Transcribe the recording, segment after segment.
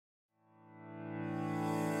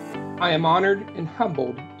I am honored and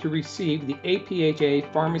humbled to receive the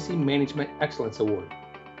APhA Pharmacy Management Excellence Award.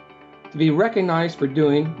 To be recognized for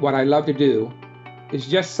doing what I love to do is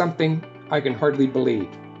just something I can hardly believe.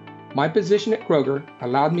 My position at Kroger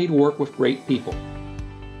allowed me to work with great people.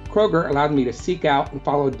 Kroger allowed me to seek out and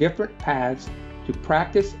follow different paths to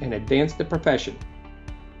practice and advance the profession.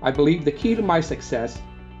 I believe the key to my success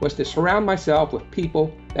was to surround myself with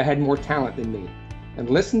people that had more talent than me and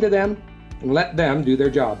listen to them and let them do their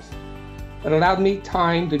jobs. It allowed me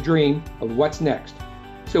time to dream of what's next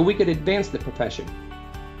so we could advance the profession.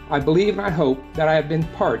 I believe and I hope that I have been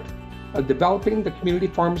part of developing the community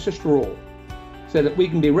pharmacist role so that we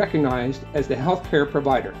can be recognized as the healthcare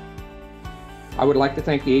provider. I would like to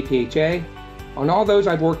thank the APhA and all those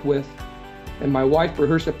I've worked with and my wife for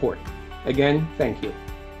her support. Again, thank you.